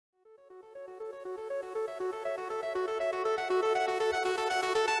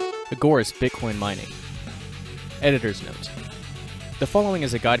Agorist Bitcoin mining. Editor's note. The following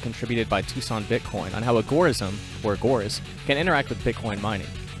is a guide contributed by Tucson Bitcoin on how Agorism, or Agorist, can interact with Bitcoin mining.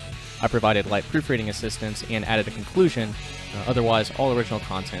 I provided light proofreading assistance and added a conclusion, otherwise all original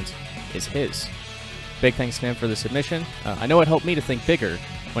content is his. Big thanks to him for the submission. I know it helped me to think bigger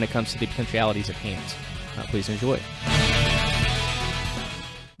when it comes to the potentialities at hand. Please enjoy.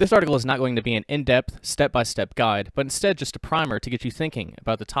 This article is not going to be an in-depth, step-by-step guide, but instead just a primer to get you thinking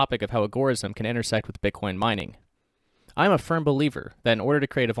about the topic of how agorism can intersect with Bitcoin mining. I am a firm believer that in order to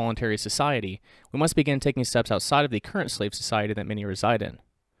create a voluntary society, we must begin taking steps outside of the current slave society that many reside in.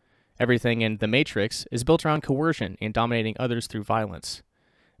 Everything in the Matrix is built around coercion and dominating others through violence.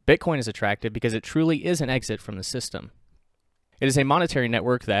 Bitcoin is attractive because it truly is an exit from the system. It is a monetary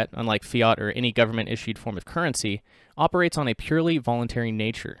network that, unlike fiat or any government-issued form of currency, operates on a purely voluntary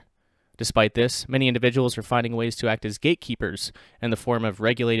nature. Despite this, many individuals are finding ways to act as gatekeepers in the form of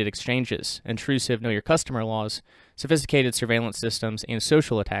regulated exchanges, intrusive know-your-customer laws, sophisticated surveillance systems, and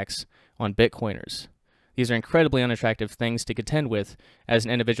social attacks on Bitcoiners. These are incredibly unattractive things to contend with as an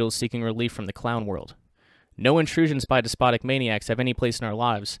individual seeking relief from the clown world. No intrusions by despotic maniacs have any place in our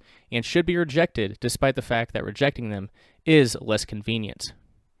lives and should be rejected despite the fact that rejecting them is less convenient.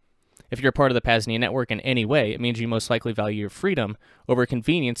 If you're a part of the P.A.Z.NIA network in any way, it means you most likely value your freedom over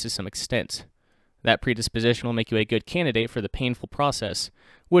convenience to some extent. That predisposition will make you a good candidate for the painful process,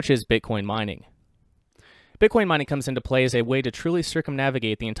 which is Bitcoin mining. Bitcoin mining comes into play as a way to truly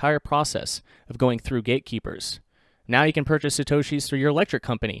circumnavigate the entire process of going through gatekeepers. Now you can purchase Satoshis through your electric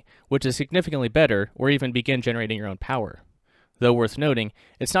company, which is significantly better, or even begin generating your own power. Though worth noting,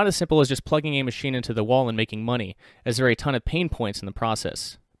 it's not as simple as just plugging a machine into the wall and making money, as there are a ton of pain points in the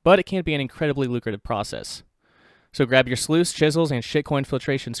process. But it can be an incredibly lucrative process. So grab your sleuths, chisels, and shitcoin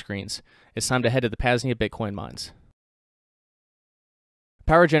filtration screens. It's time to head to the P.A.Z.NIA Bitcoin mines.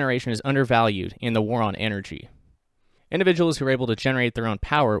 Power generation is undervalued in the war on energy. Individuals who are able to generate their own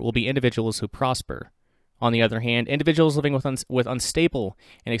power will be individuals who prosper. On the other hand, individuals living with unstable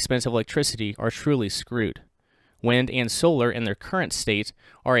and expensive electricity are truly screwed. Wind and solar in their current state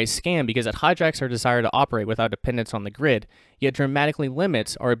are a scam because it hijacks our desire to operate without dependence on the grid, yet dramatically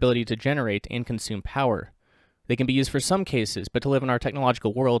limits our ability to generate and consume power. They can be used for some cases, but to live in our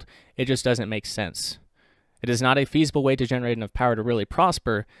technological world, it just doesn't make sense. It is not a feasible way to generate enough power to really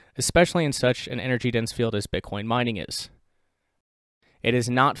prosper, especially in such an energy-dense field as Bitcoin mining is. It is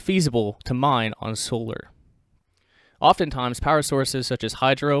not feasible to mine on solar. Oftentimes, power sources such as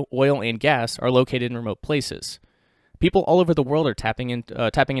hydro, oil, and gas are located in remote places. People all over the world are tapping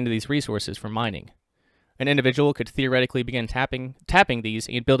into these resources for mining. An individual could theoretically begin tapping these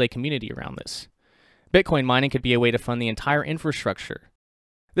and build a community around this. Bitcoin mining could be a way to fund the entire infrastructure.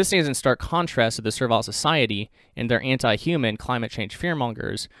 This stands in stark contrast to the servile society and their anti-human climate change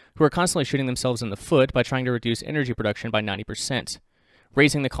fearmongers who are constantly shooting themselves in the foot by trying to reduce energy production by 90%.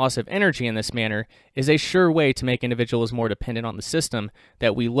 Raising the cost of energy in this manner is a sure way to make individuals more dependent on the system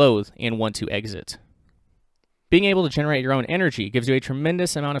that we loathe and want to exit. Being able to generate your own energy gives you a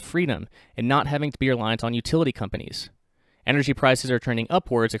tremendous amount of freedom in not having to be reliant on utility companies. Energy prices are trending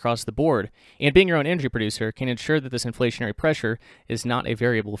upwards across the board, and being your own energy producer can ensure that this inflationary pressure is not a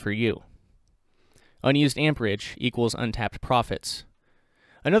variable for you. Unused amperage equals untapped profits.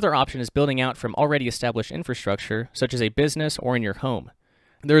 Another option is building out from already established infrastructure, such as a business or in your home.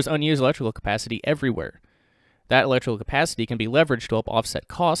 There is unused electrical capacity everywhere. That electrical capacity can be leveraged to help offset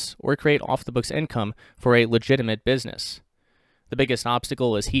costs or create off-the-books income for a legitimate business. The biggest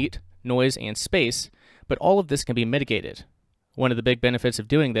obstacle is heat, noise, and space, but all of this can be mitigated. One of the big benefits of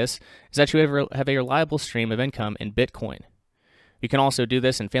doing this is that you have a reliable stream of income in Bitcoin. You can also do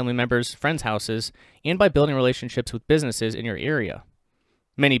this in family members, friends' houses, and by building relationships with businesses in your area.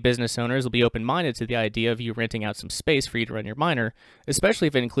 Many business owners will be open-minded to the idea of you renting out some space for you to run your miner, especially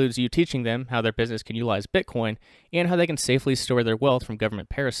if it includes you teaching them how their business can utilize Bitcoin and how they can safely store their wealth from government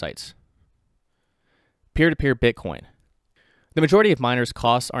parasites. Peer-to-peer Bitcoin. The majority of miners'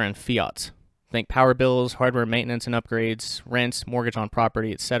 costs are in fiat. Think power bills, hardware maintenance and upgrades, rents, mortgage on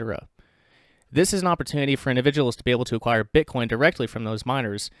property, etc. This is an opportunity for individuals to be able to acquire Bitcoin directly from those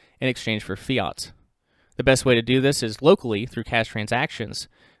miners in exchange for fiat. The best way to do this is locally through cash transactions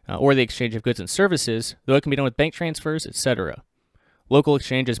or the exchange of goods and services, though it can be done with bank transfers, etc. Local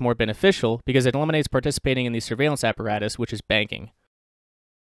exchange is more beneficial because it eliminates participating in the surveillance apparatus, which is banking.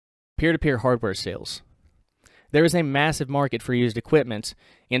 Peer-to-peer hardware sales. There is a massive market for used equipment,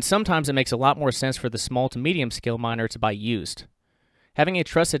 and sometimes it makes a lot more sense for the small to medium scale miner to buy used. Having a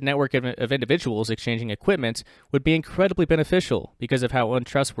trusted network of individuals exchanging equipment would be incredibly beneficial because of how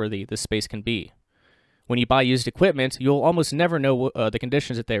untrustworthy this space can be. When you buy used equipment, you'll almost never know the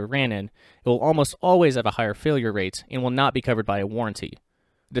conditions that they ran in. It will almost always have a higher failure rate and will not be covered by a warranty.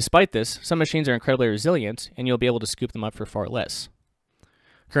 Despite this, some machines are incredibly resilient, and you'll be able to scoop them up for far less.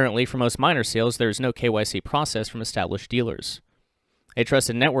 Currently, for most miner sales, there is no KYC process from established dealers. A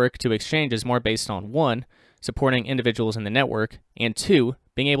trusted network to exchange is more based on 1, supporting individuals in the network, and 2,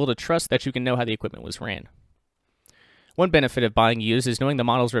 being able to trust that you can know how the equipment was ran. One benefit of buying used is knowing the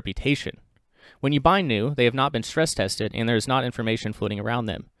model's reputation. When you buy new, they have not been stress tested and there is not information floating around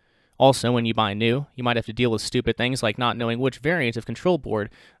them. Also, when you buy new, you might have to deal with stupid things like not knowing which variant of control board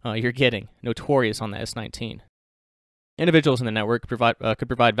you're getting, notorious on the S19. Individuals in the network could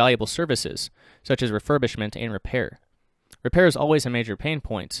provide valuable services, such as refurbishment and repair. Repair is always a major pain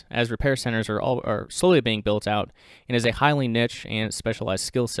point, as repair centers are slowly being built out and is a highly niche and specialized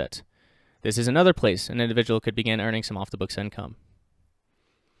skill set. This is another place an individual could begin earning some off-the-books income.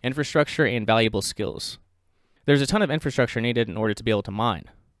 Infrastructure and valuable skills. There's a ton of infrastructure needed in order to be able to mine.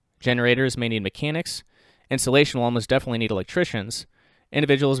 Generators may need mechanics. Installation will almost definitely need electricians.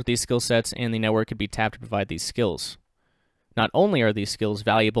 Individuals with these skill sets in the network could be tapped to provide these skills. Not only are these skills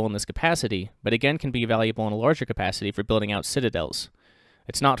valuable in this capacity, but again can be valuable in a larger capacity for building out citadels.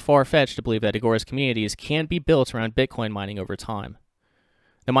 It's not far-fetched to believe that Agorist communities can be built around Bitcoin mining over time.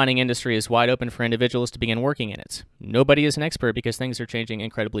 The mining industry is wide open for individuals to begin working in it. Nobody is an expert because things are changing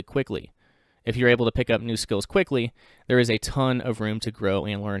incredibly quickly. If you're able to pick up new skills quickly, there is a ton of room to grow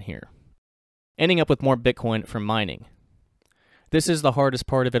and learn here. Ending up with more Bitcoin from mining. This is the hardest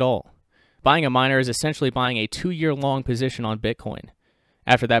part of it all. Buying a miner is essentially buying a 2-year-long position on Bitcoin.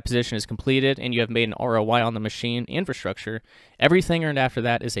 After that position is completed and you have made an ROI on the machine infrastructure, everything earned after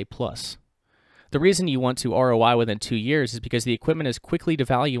that is a plus. The reason you want to ROI within 2 years is because the equipment is quickly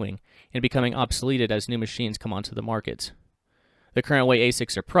devaluing and becoming obsoleted as new machines come onto the market. The current way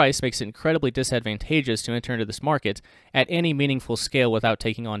ASICs are priced makes it incredibly disadvantageous to enter into this market at any meaningful scale without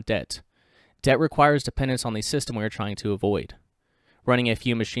taking on debt. Debt requires dependence on the system we are trying to avoid. Running a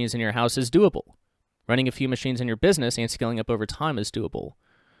few machines in your house is doable. Running a few machines in your business and scaling up over time is doable.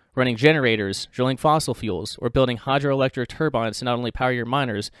 Running generators, drilling fossil fuels, or building hydroelectric turbines to not only power your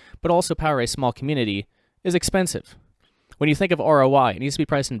miners, but also power a small community is expensive. When you think of ROI, it needs to be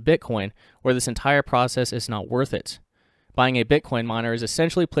priced in Bitcoin, or this entire process is not worth it. Buying a Bitcoin miner is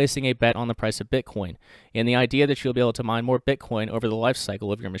essentially placing a bet on the price of Bitcoin, and the idea that you'll be able to mine more Bitcoin over the life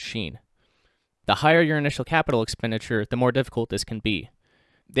cycle of your machine. The higher your initial capital expenditure, the more difficult this can be.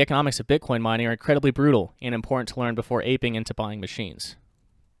 The economics of Bitcoin mining are incredibly brutal and important to learn before aping into buying machines.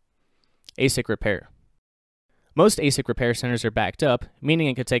 ASIC repair. Most ASIC repair centers are backed up, meaning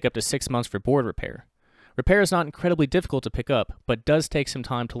it could take up to 6 months for board repair. Repair is not incredibly difficult to pick up, but does take some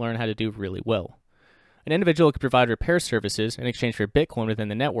time to learn how to do really well. An individual could provide repair services in exchange for Bitcoin within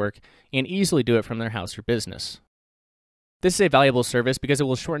the network and easily do it from their house or business. This is a valuable service because it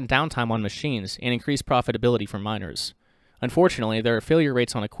will shorten downtime on machines and increase profitability for miners. Unfortunately, there are failure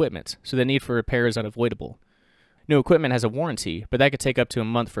rates on equipment, so the need for repair is unavoidable. New equipment has a warranty, but that could take up to a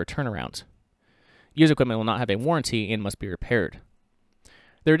month for a turnaround. Used equipment will not have a warranty and must be repaired.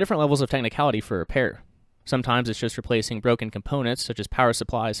 There are different levels of technicality for repair. Sometimes it's just replacing broken components such as power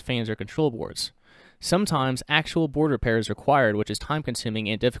supplies, fans, or control boards. Sometimes actual board repair is required, which is time-consuming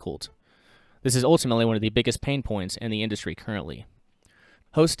and difficult. This is ultimately one of the biggest pain points in the industry currently.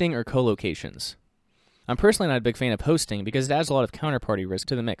 Hosting or co-locations. I'm personally not a big fan of hosting because it adds a lot of counterparty risk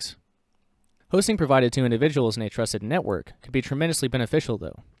to the mix. Hosting provided to individuals in a trusted network could be tremendously beneficial,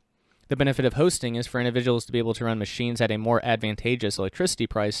 though. The benefit of hosting is for individuals to be able to run machines at a more advantageous electricity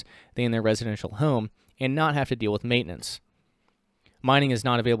price than in their residential home and not have to deal with maintenance. Mining is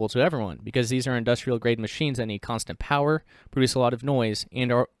not available to everyone because these are industrial-grade machines that need constant power, produce a lot of noise,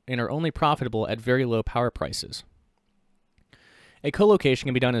 and are only profitable at very low power prices. A co-location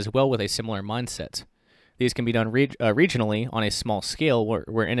can be done as well with a similar mindset. These can be done regionally on a small scale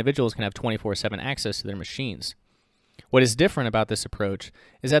where individuals can have 24/7 access to their machines. What is different about this approach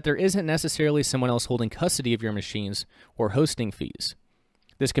is that there isn't necessarily someone else holding custody of your machines or hosting fees.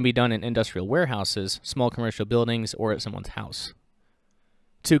 This can be done in industrial warehouses, small commercial buildings, or at someone's house.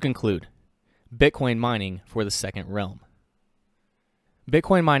 To conclude, Bitcoin mining for the second realm.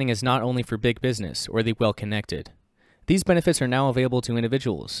 Bitcoin mining is not only for big business or the well-connected. These benefits are now available to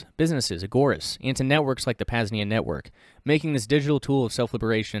individuals, businesses, agorists, and to networks like the P.A.Z.NIA network, making this digital tool of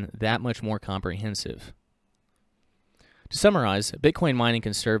self-liberation that much more comprehensive. To summarize, Bitcoin mining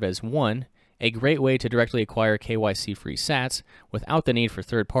can serve as 1. A great way to directly acquire KYC-free sats without the need for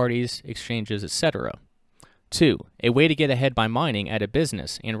third parties, exchanges, etc. 2. A way to get ahead by mining at a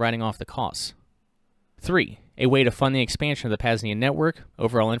business and writing off the costs. 3. a way to fund the expansion of the P.A.Z.NIA network,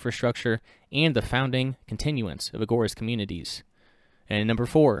 overall infrastructure, and the founding continuance of Agorist communities. And number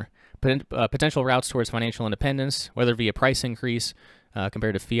 4, potential routes towards financial independence, whether via price increase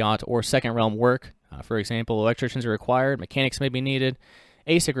compared to fiat or second realm work. For example, electricians are required, mechanics may be needed,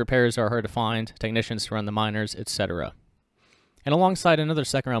 ASIC repairs are hard to find, technicians to run the miners, etc. And alongside another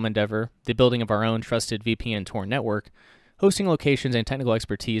second realm endeavor, the building of our own trusted VPN Tor network, hosting locations and technical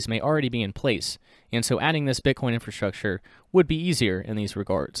expertise may already be in place, and so adding this Bitcoin infrastructure would be easier in these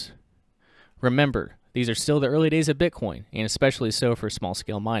regards. Remember, these are still the early days of Bitcoin, and especially so for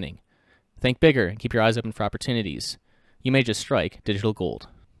small-scale mining. Think bigger and keep your eyes open for opportunities. You may just strike digital gold.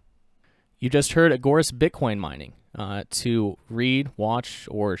 You just heard Agorist Bitcoin mining. To read, watch,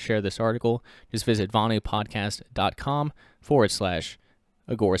 or share this article, just visit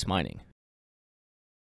vanupodcast.com/Agorist mining.